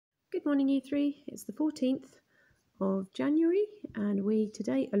Good morning, you three. It's the 14th of January, and we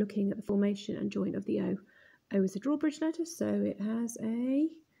today are looking at the formation and join of the O. O is a drawbridge letter, so it has a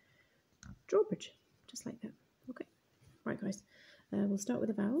drawbridge, just like that. Okay, right, guys. We'll start with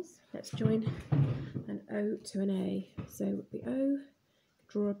the vowels. Let's join an O to an A. So the O,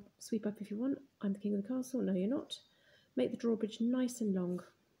 draw a sweep up if you want. I'm the king of the castle. No, you're not. Make the drawbridge nice and long,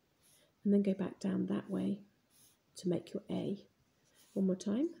 and then go back down that way to make your A. One more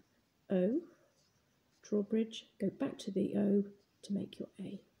time. O, drawbridge, go back to the O to make your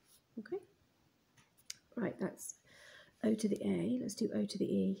A. Okay? Right, that's O to the A. Let's do O to the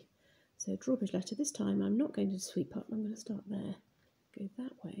E. So drawbridge letter. This time I'm not going to sweep up. I'm going to start there. Go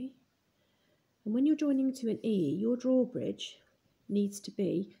that way. And when you're joining to an E, your drawbridge needs to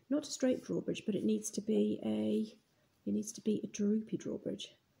be, not a straight drawbridge, but it needs to be a droopy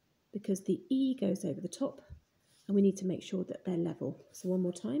drawbridge, because the E goes over the top and we need to make sure that they're level. So one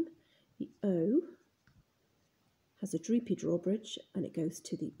more time. The O has a droopy drawbridge and it goes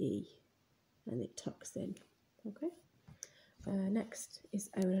to the E and it tucks in. Okay. Next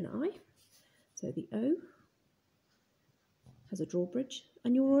is O and an I. So the O has a drawbridge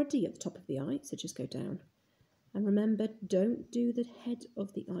and you're already at the top of the I, so just go down. And remember, don't do the head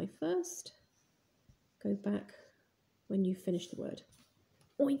of the I first. Go back when you finish the word.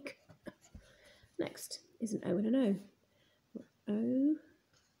 Oink. Next is an O and an O. O,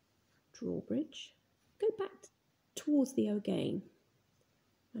 drawbridge. Go back towards the O again.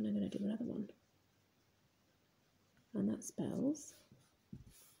 And I'm going to do another one. And that spells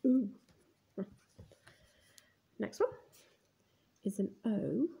ooh. Next one is an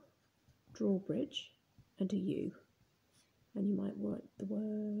O, drawbridge, and a U. And you might write the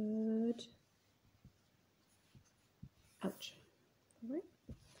word ouch. All right.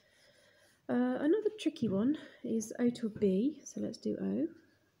 Another tricky one is O to a B. So let's do O,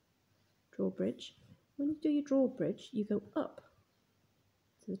 drawbridge. When you do your drawbridge, you go up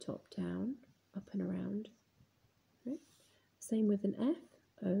to the top, down, up and around. Right? Same with an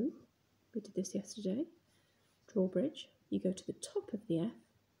F, O. We did this yesterday. Drawbridge. You go to the top of the F.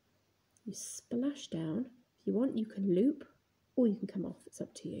 You splash down. If you want, you can loop or you can come off. It's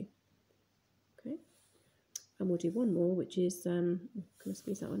up to you. Okay. And we'll do one more, which is, can I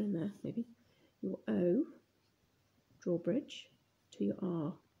squeeze that one in there, maybe? Your O, drawbridge, to your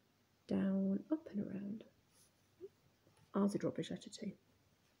R. Down, up and around. R's a drawbridge letter too.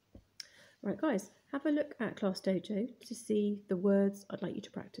 Right, guys, have a look at Class Dojo to see the words I'd like you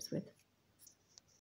to practice with.